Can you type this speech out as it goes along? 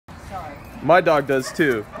My dog does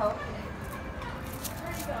too.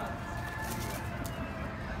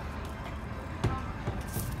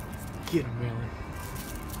 Get him,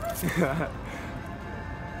 Marilyn.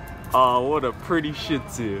 Oh, what a pretty Shih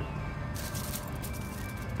Tzu.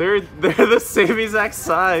 They're the same exact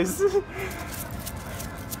size.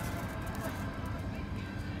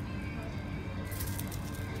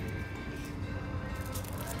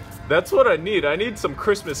 That's what I need. I need some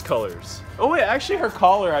Christmas colors. Oh wait, actually her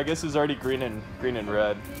collar I guess is already green and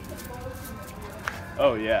red.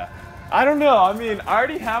 Oh yeah. I don't know. I mean, I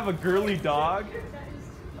already have a girly dog.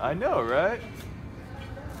 I know, right?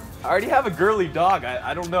 I already have a girly dog.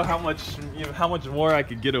 I don't know how much more I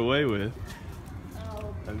could get away with.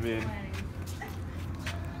 I mean,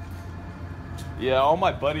 yeah, all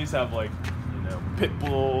my buddies have like, you know, pit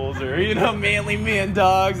bulls or, you know, manly man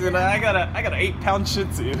dogs, and I got an 8-pound Shih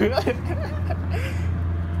Tzu.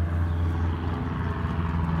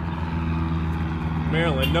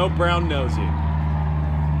 Marilyn, no brown nosy.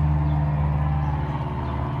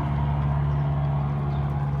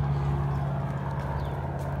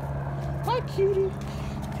 Hi, cutie.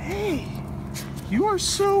 Hey, you are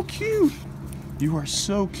so cute. You are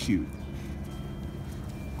so cute.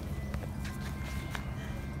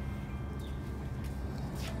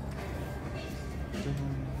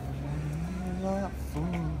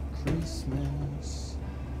 For Christmas.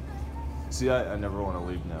 See, I never want to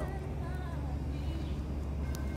leave now.